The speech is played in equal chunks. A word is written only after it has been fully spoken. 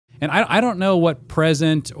And I don't know what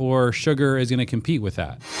present or sugar is going to compete with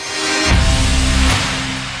that.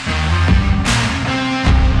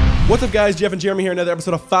 What's up, guys? Jeff and Jeremy here, another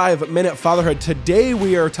episode of 5 Minute Fatherhood. Today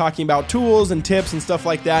we are talking about tools and tips and stuff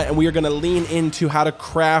like that, and we are going to lean into how to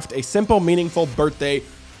craft a simple, meaningful birthday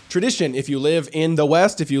tradition. If you live in the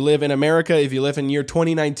West, if you live in America, if you live in year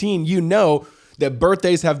 2019, you know that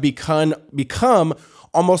birthdays have become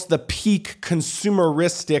almost the peak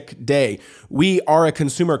consumeristic day. We are a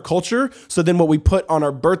consumer culture, so then what we put on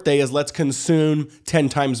our birthday is let's consume 10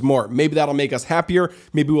 times more. Maybe that'll make us happier.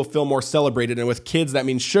 Maybe we'll feel more celebrated. And with kids, that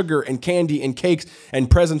means sugar and candy and cakes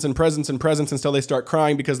and presents and presents and presents until they start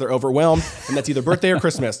crying because they're overwhelmed. And that's either birthday or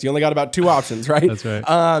Christmas. You only got about 2 options, right? That's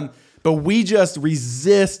right. But we just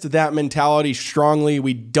resist that mentality strongly.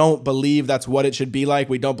 We don't believe that's what it should be like.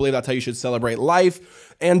 We don't believe that's how you should celebrate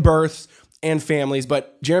life and births and families.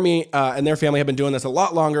 But Jeremy and their family have been doing this a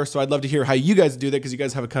lot longer, so I'd love to hear how you guys do that, because you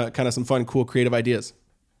guys have kind of some fun, cool, creative ideas.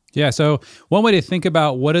 Yeah, so one way to think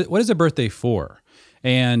about what is a birthday for?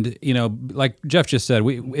 And, you know, like Jeff just said,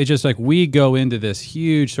 it's just like we go into this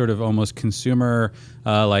huge sort of almost consumer,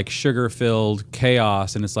 like sugar-filled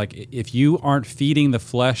chaos, and it's like if you aren't feeding the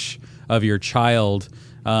flesh of your child,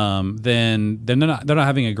 then they're not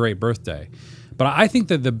having a great birthday. But I think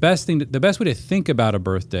that the best way to think about a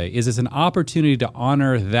birthday is it's an opportunity to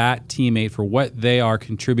honor that teammate for what they are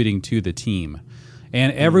contributing to the team,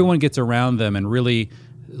 and everyone gets around them and really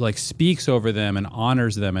like speaks over them and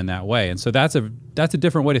honors them in that way. And so that's a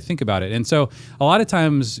different way to think about it. And so a lot of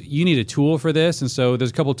times you need a tool for this. And so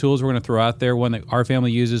there's a couple of tools we're going to throw out there. One that our family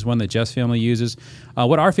uses, one that Jeff's family uses.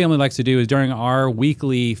 What our family likes to do is during our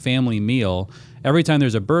weekly family meal, every time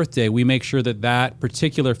there's a birthday, we make sure that that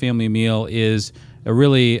particular family meal is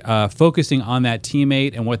really focusing on that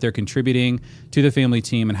teammate and what they're contributing to the family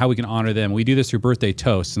team and how we can honor them. We do this through birthday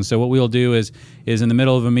toasts. And so what we'll do is in the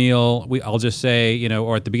middle of a meal, I'll just say, you know,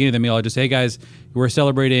 or at the beginning of the meal, I'll just say, hey guys, we're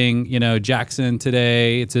celebrating, you know, Jackson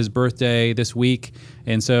today. It's his birthday this week.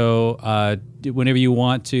 And so whenever you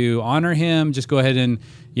want to honor him, just go ahead and,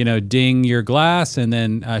 you know, ding your glass and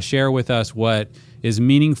then share with us what is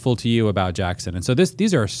meaningful to you about Jackson. And so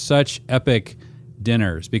these are such epic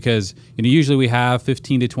dinners, because you know usually we have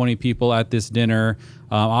 15 to 20 people at this dinner.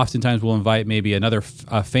 Oftentimes we'll invite maybe another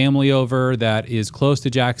family over that is close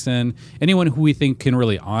to Jackson, anyone who we think can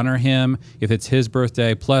really honor him if it's his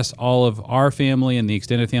birthday, plus all of our family and the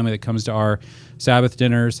extended family that comes to our Sabbath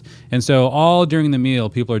dinners. And so all during the meal,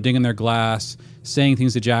 people are dinging their glass, saying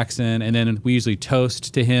things to Jackson, and then we usually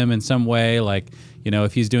toast to him in some way, like, you know,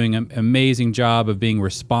 if he's doing an amazing job of being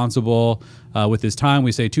responsible with his time,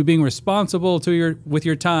 we say, to being responsible with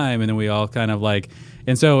your time, and then we all kind of like,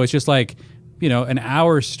 and so it's just like, you know, an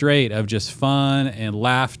hour straight of just fun and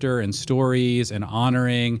laughter and stories and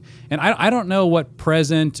honoring. And I don't know what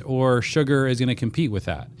present or sugar is going to compete with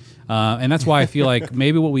that. And that's why I feel like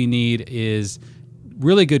maybe what we need is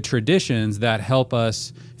really good traditions that help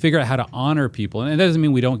us figure out how to honor people. And it doesn't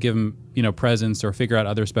mean we don't give them, you know, presents or figure out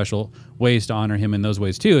other special ways to honor him in those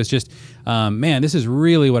ways too. It's just, man, this is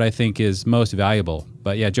really what I think is most valuable.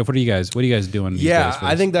 But yeah, Jeff, what are you guys doing? Yeah,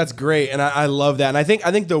 I think that's great. And I love that. And I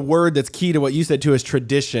think the word that's key to what you said too is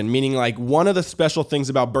tradition, meaning like one of the special things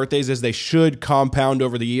about birthdays is they should compound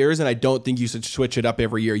over the years. And I don't think you should switch it up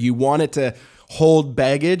every year. You want it to hold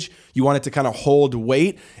baggage. You want it to kind of hold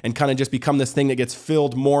weight and kind of just become this thing that gets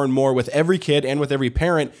filled more and more with every kid and with every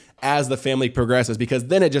parent as the family progresses, because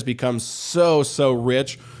then it just becomes so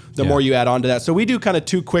rich the more you add on to that. So we do kind of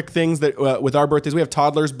 2 quick things that with our birthdays. We have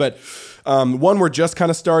toddlers, but one we're just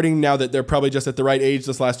kind of starting now that they're probably just at the right age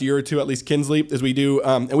this last year or 2, at least Kinsley, is we do,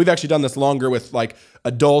 and we've actually done this longer with like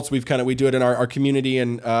adults. We do it in our community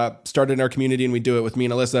and started in our community, and we do it with me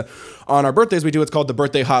and Alyssa. On our birthdays, we do what's called the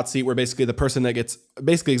birthday hot seat, where basically the person that gets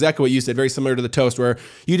basically exactly what you said, very similar to the toast, where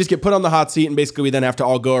you just get put on the hot seat, and basically we then have to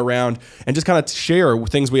all go around and just kind of share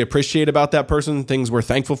things we appreciate about that person, things we're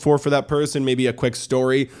thankful for that person, maybe a quick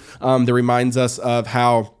story that reminds us of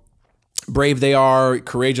how brave they are,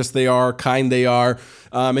 courageous they are, kind they are,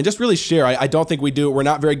 and just really share. I don't think we do. We're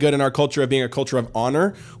not very good in our culture of being a culture of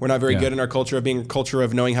honor. We're not very good in our culture of being a culture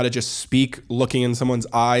of knowing how to just speak, looking in someone's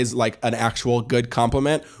eyes like an actual good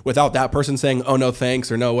compliment without that person saying, oh, no,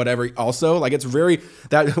 thanks, or no, whatever. Also, like it's very,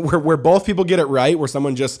 that where both people get it right, where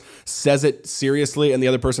someone just says it seriously and the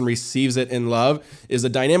other person receives it in love, is a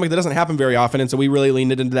dynamic that doesn't happen very often. And so we really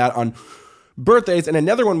leaned into that on birthdays. And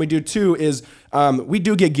another one we do too is we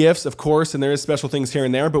do get gifts, of course, and there is special things here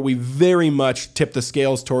and there, but we very much tip the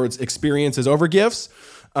scales towards experiences over gifts.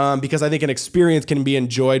 because I think an experience can be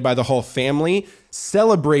enjoyed by the whole family,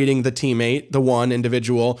 celebrating the teammate, the one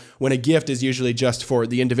individual, when a gift is usually just for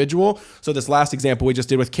the individual. So this last example we just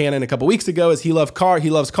did with Cannon a couple weeks ago is he loves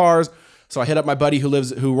cars. So I hit up my buddy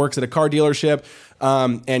who works at a car dealership,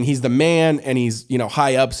 and he's the man, and he's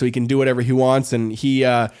high up, so he can do whatever he wants. And he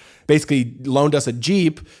basically loaned us a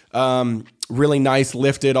Jeep, really nice,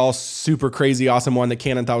 lifted, all super crazy, awesome one that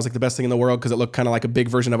Cannon thought was like the best thing in the world because it looked kind of like a big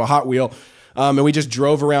version of a Hot Wheel. And we just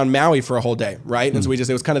drove around Maui for a whole day, right? And so it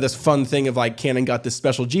was kind of this fun thing of like Cannon got this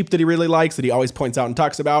special Jeep that he really likes that he always points out and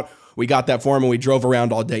talks about. We got that for him and we drove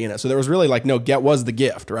around all day in it. So there was really like no get was the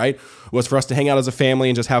gift, right? It was for us to hang out as a family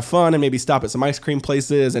and just have fun and maybe stop at some ice cream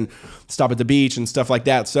places and stop at the beach and stuff like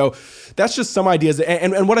that. So that's just some ideas.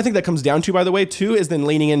 And what I think that comes down to, by the way, too, is then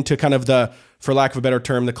leaning into kind of the, for lack of a better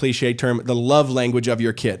term, the cliche term, the love language of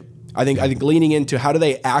your kid. I think leaning into how do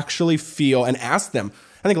they actually feel and ask them.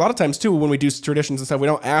 I think a lot of times too, when we do traditions and stuff, we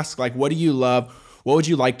don't ask like, what do you love? What would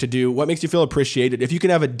you like to do? What makes you feel appreciated? If you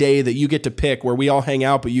can have a day that you get to pick where we all hang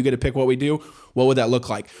out, but you get to pick what we do, what would that look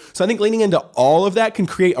like? So I think leaning into all of that can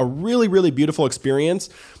create a really, really beautiful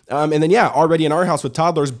experience. And then, already in our house with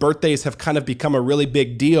toddlers, birthdays have kind of become a really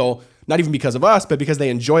big deal, not even because of us, but because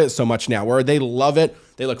they enjoy it so much now, where they love it.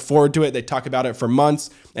 They look forward to it. They talk about it for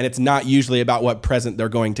months, and it's not usually about what present they're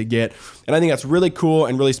going to get. And I think that's really cool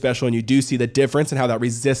and really special, and you do see the difference in how that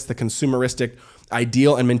resists the consumeristic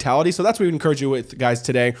ideal and mentality. So that's what we encourage you with, guys,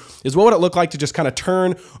 today, is what would it look like to just kind of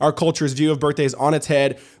turn our culture's view of birthdays on its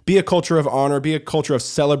head, be a culture of honor, be a culture of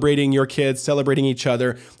celebrating your kids, celebrating each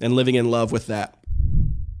other, and living in love with that.